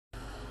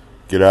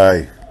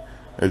G'day,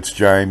 it's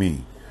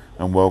Jamie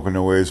and welcome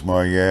to Where's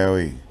My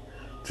Yowie.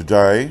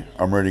 Today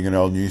I'm reading an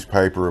old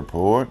newspaper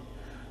report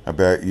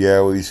about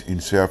Yowies in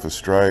South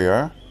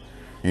Australia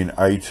in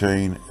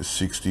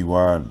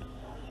 1861,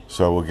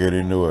 so we'll get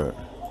into it.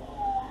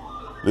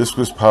 This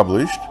was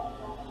published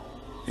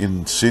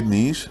in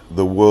Sydney's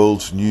The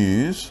World's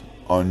News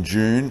on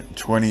June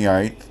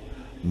 28,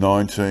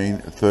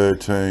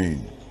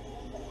 1913,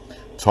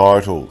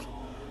 titled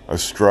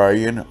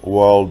Australian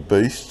Wild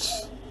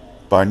Beasts,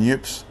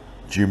 Bunyips,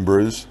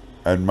 Jimbras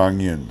and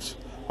Munions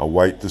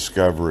Await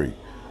Discovery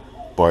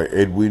by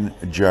Edwin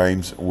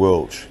James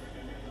Welch.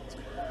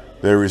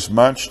 There is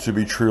much to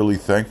be truly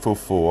thankful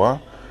for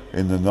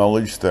in the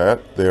knowledge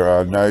that there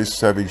are no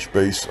savage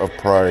beasts of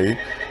prey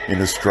in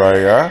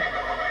Australia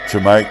to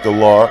make the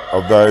lot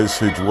of those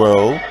who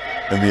dwell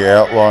in the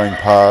outlying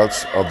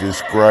parts of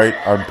this great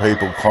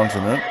unpeopled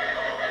continent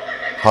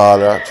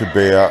harder to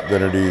bear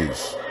than it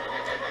is.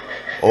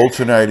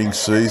 Alternating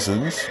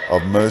seasons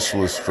of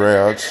merciless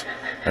droughts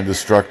and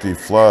destructive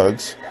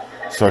floods,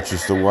 such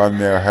as the one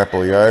now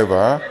happily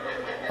over,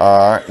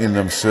 are in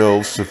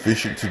themselves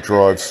sufficient to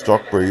drive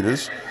stock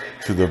breeders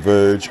to the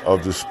verge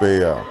of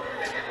despair,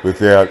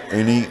 without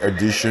any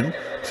addition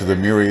to the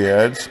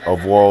myriads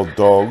of wild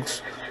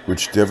dogs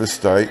which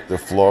devastate the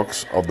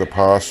flocks of the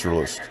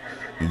pastoralist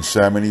in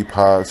so many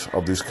parts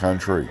of this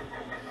country.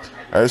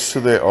 As to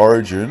their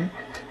origin,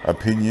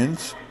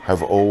 opinions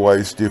have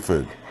always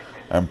differed,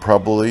 and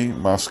probably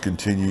must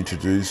continue to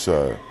do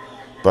so.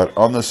 But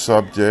on the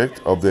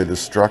subject of their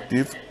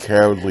destructive,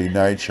 cowardly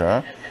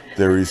nature,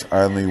 there is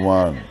only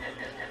one.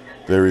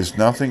 There is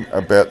nothing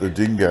about the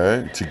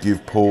dingo to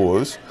give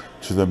pause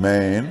to the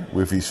man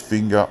with his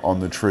finger on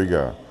the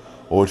trigger,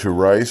 or to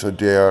raise a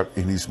doubt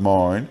in his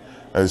mind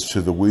as to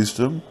the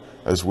wisdom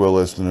as well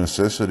as the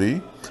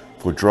necessity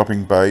for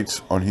dropping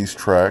baits on his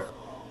track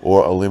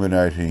or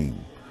eliminating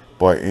him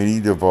by any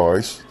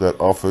device that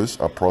offers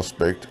a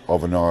prospect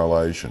of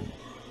annihilation.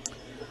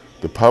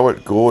 The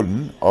poet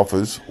Gordon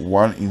offers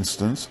one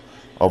instance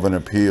of an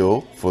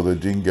appeal for the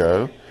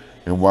dingo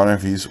in one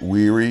of his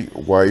weary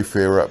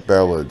wayfarer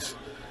ballads,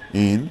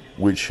 in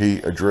which he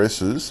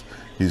addresses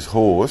his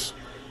horse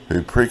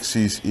who pricks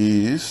his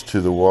ears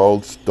to the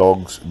wild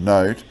dog's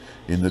note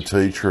in the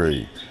tea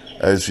tree,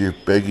 as if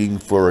begging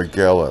for a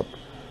gallop,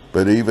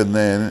 but even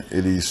then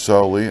it is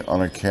solely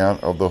on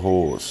account of the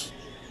horse.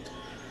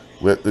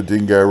 Let the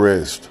dingo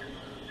rest,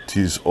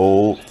 'tis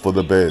all for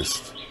the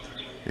best.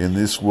 In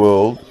this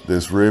world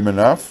there's room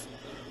enough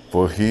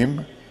for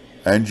him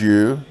and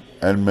you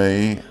and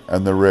me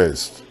and the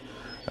rest,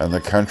 and the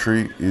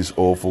country is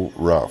awful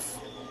rough.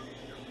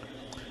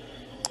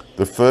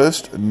 The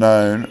first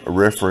known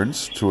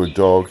reference to a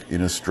dog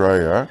in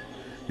Australia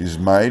is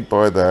made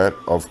by that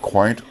of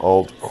quaint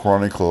old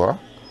chronicler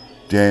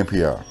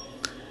Dampier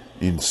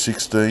in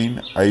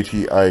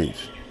 1688,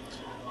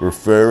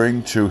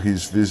 referring to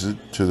his visit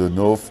to the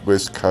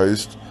northwest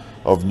coast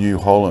of New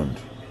Holland.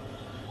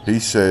 He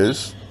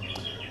says,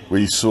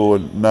 "We saw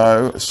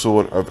no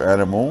sort of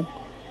animal,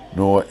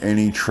 nor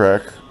any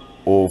track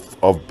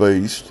of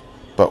beast,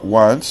 but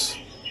once,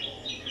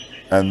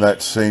 and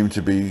that seemed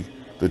to be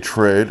the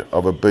tread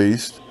of a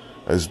beast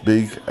as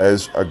big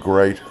as a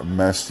great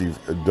mastiff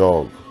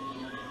dog."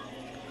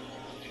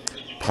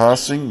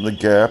 Passing the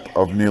gap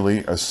of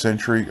nearly a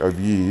century of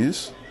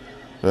years,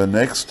 the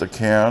next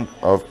account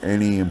of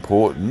any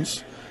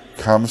importance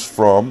comes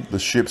from the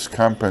ship's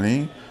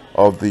company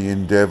of the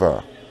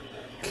Endeavour,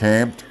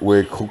 camped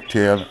where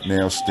Cooktown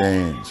now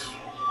stands.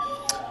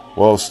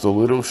 Whilst the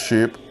little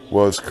ship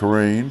was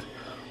careened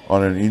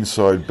on an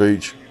inside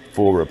beach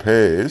for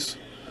repairs,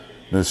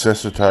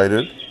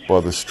 necessitated by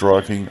the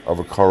striking of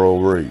a coral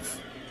reef.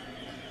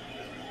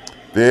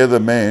 There the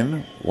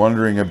men,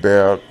 wandering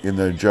about in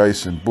the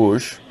adjacent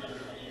bush,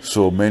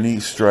 saw many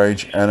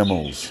strange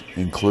animals,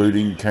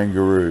 including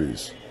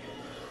kangaroos,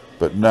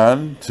 but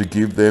none to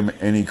give them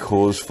any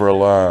cause for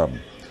alarm,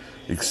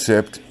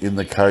 except in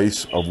the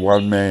case of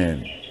one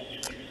man,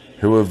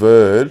 who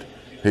averred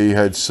he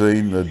had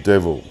seen the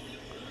devil,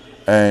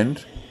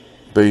 and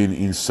been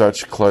in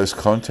such close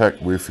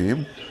contact with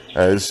him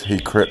as he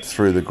crept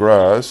through the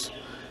grass,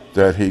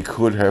 that he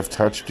could have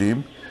touched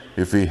him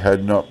if he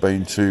had not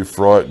been too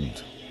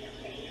frightened.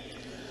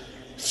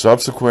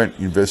 Subsequent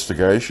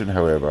investigation,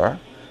 however,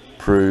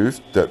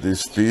 proved that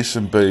this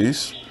fearsome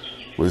beast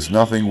was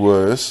nothing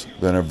worse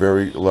than a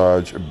very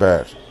large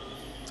bat,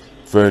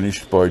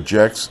 furnished by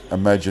Jack's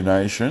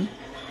imagination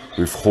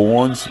with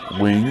horns,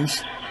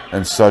 wings,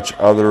 and such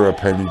other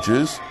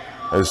appendages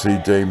as he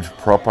deemed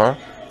proper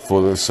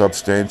for the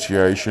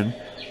substantiation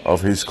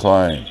of his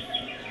claim.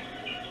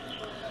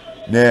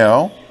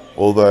 Now,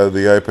 although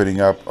the opening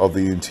up of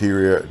the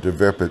interior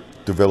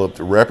developed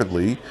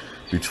rapidly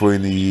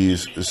between the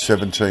years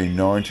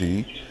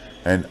 1790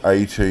 and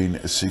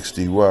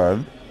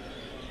 1861,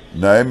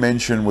 no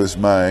mention was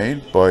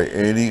made by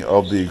any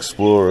of the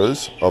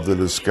explorers of the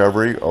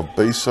discovery of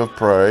beasts of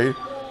prey,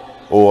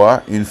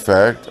 or, in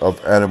fact, of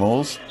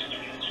animals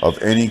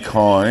of any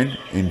kind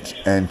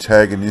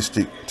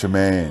antagonistic to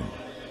man.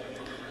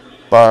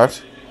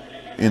 But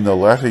in the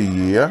latter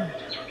year,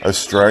 a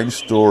strange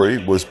story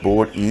was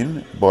brought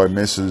in by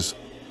Messrs.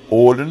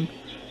 Auden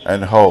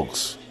and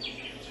Hoggs,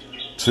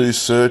 two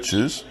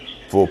searchers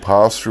for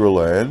pastoral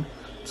land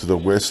to the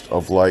west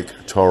of Lake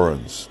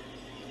Torrens.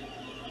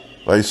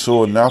 They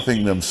saw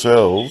nothing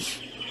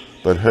themselves,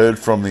 but heard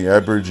from the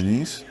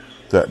Aborigines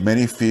that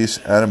many fierce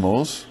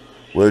animals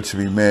were to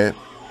be met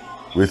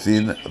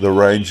within the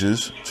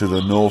ranges to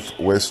the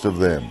northwest of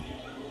them.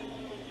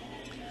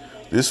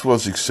 This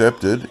was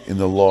accepted in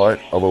the light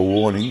of a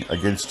warning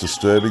against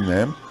disturbing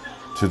them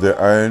to their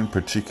own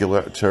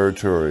particular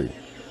territory,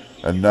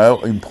 and no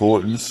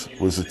importance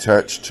was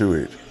attached to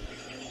it.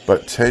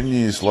 But 10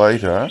 years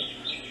later,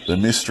 the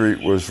mystery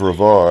was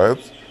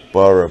revived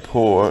by a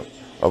report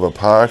of a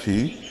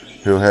party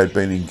who had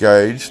been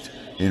engaged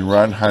in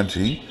run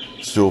hunting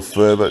still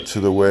further to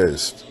the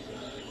west,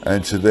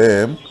 and to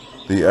them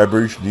the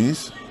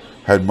Aborigines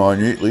had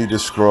minutely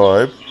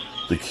described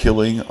the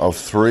killing of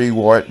 3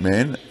 white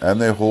men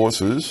and their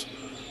horses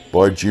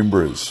by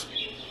jimbras,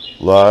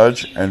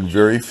 large and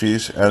very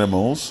fierce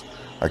animals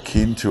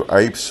akin to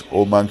apes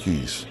or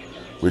monkeys,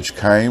 which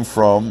came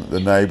from the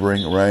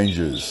neighbouring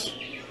ranges.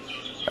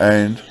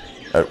 And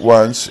at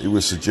once it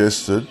was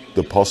suggested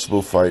the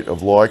possible fate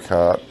of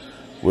Leichhardt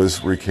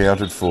was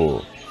recounted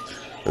for,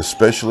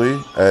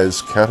 especially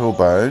as cattle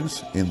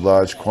bones in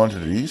large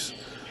quantities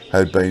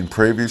had been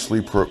previously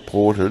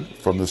reported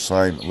from the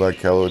same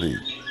locality.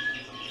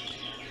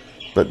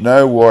 But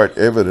no white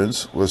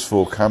evidence was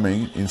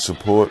forthcoming in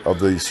support of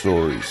these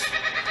stories.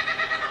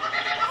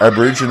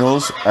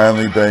 Aboriginals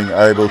only being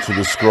able to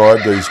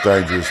describe these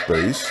dangerous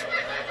beasts,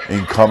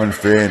 in common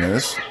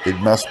fairness, it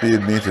must be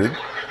admitted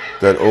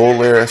that all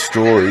their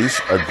stories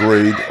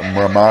agreed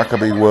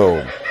remarkably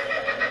well,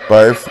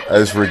 both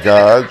as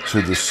regard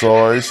to the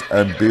size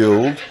and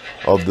build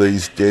of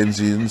these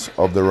denizens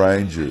of the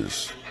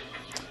ranges.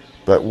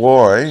 But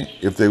why,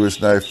 if there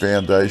was no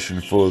foundation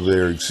for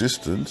their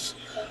existence,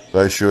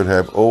 they should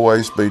have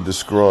always been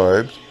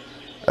described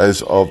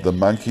as of the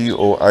monkey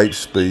or ape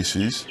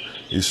species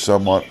is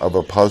somewhat of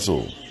a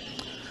puzzle,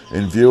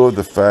 in view of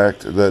the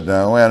fact that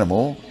no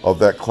animal of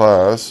that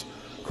class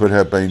could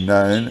have been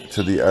known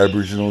to the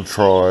Aboriginal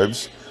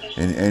tribes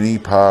in any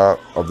part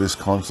of this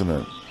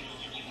continent.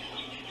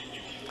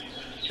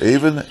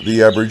 Even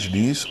the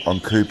Aborigines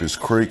on Cooper's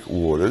Creek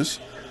waters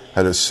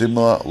had a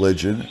similar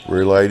legend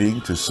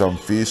relating to some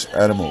fierce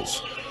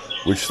animals,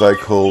 which they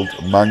called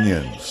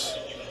mungyans,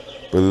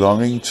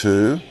 belonging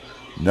to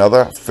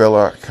another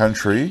fella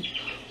country,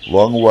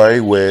 long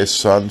way where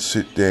sun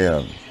sit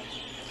down,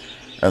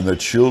 and the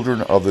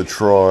children of the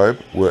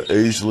tribe were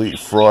easily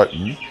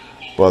frightened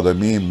by the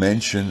mere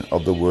mention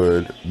of the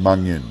word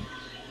mungyan,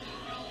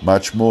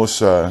 much more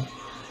so,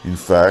 in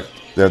fact,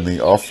 than the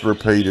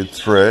oft-repeated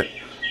threat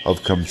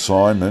of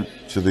consignment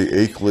to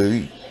the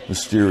equally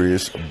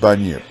mysterious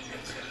bunyip,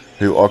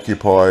 who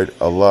occupied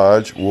a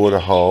large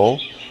waterhole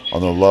on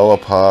the lower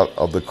part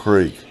of the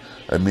creek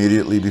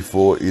immediately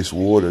before its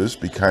waters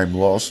became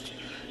lost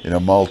in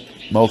a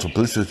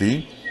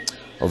multiplicity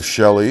of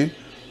shallow,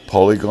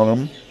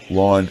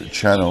 polygonum-lined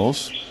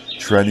channels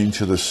trending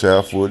to the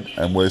southward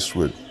and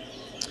westward.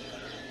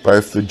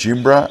 Both the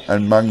Jimbra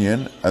and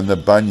Mungyan and the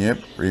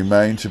Bunyip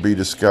remain to be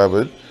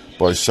discovered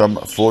by some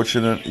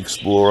fortunate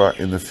explorer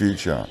in the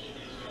future.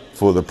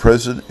 For the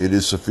present, it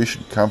is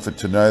sufficient comfort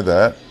to know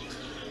that,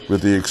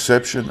 with the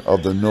exception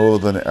of the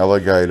northern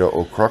alligator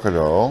or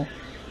crocodile,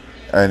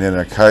 and an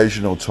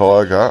occasional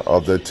tiger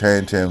of the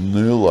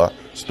Tantanoola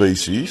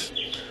species,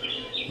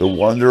 the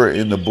wanderer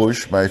in the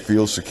bush may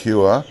feel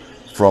secure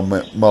from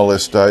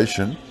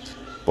molestation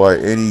by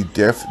any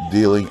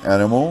death-dealing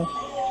animal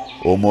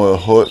or more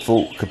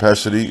hurtful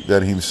capacity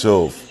than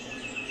himself,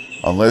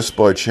 unless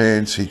by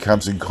chance he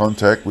comes in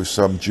contact with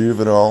some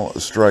juvenile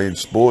Australian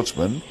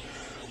sportsman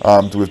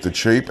armed with the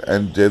cheap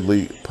and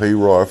deadly pea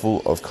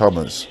rifle of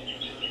commerce,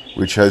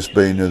 which has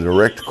been the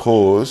direct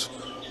cause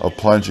of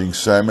plunging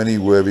so many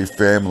worthy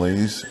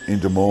families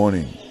into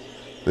mourning.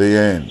 The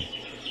end.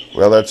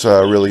 Well, that's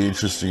a really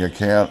interesting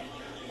account.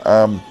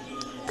 A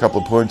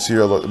couple of points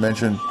here I'd like to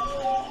mention.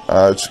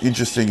 It's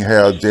interesting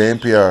how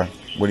Dampier,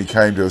 when he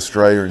came to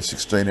Australia in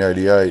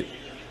 1688,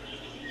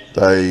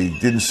 they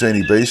didn't see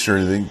any beasts or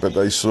anything, but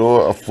they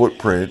saw a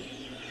footprint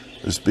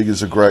as big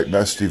as a great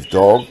mastiff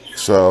dog.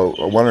 So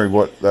I'm wondering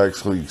what they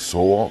actually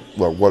saw,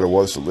 like what it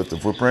was that left the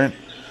footprint.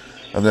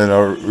 And then I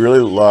really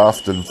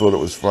laughed and thought it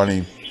was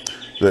funny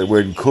that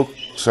when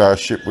Cook's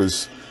ship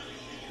was,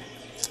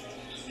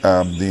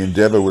 the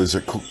Endeavour was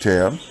at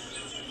Cooktown,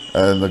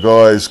 and the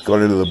guys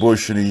got into the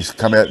bush and he's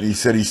come out and he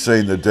said he's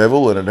seen the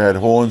devil and it had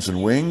horns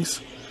and wings,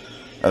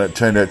 and it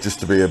turned out just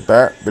to be a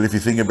bat. But if you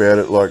think about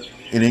it, like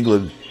in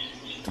England,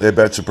 their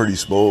bats are pretty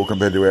small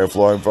compared to our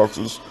flying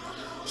foxes,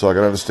 so I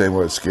can understand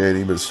why it scared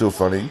him, but it's still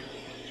funny.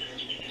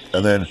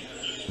 And then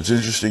it's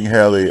interesting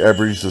how the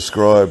Aborigines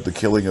described the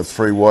killing of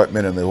 3 white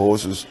men and their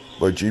horses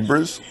by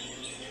jimbras.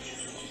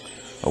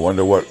 I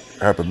wonder what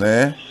happened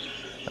there.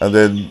 And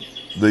then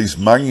these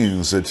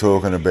mungyans they're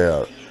talking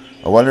about.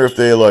 I wonder if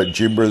they're like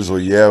Jimbras or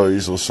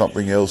Yowies or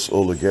something else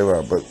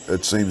altogether, but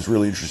it seems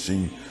really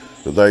interesting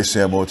that they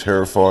sound more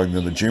terrifying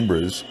than the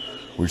Jimbras,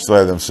 which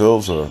they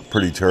themselves are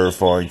pretty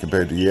terrifying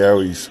compared to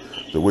Yowies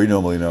that we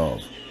normally know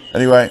of.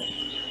 Anyway,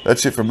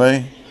 that's it from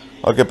me.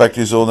 I'll get back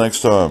to you all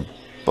next time.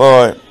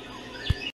 Bye.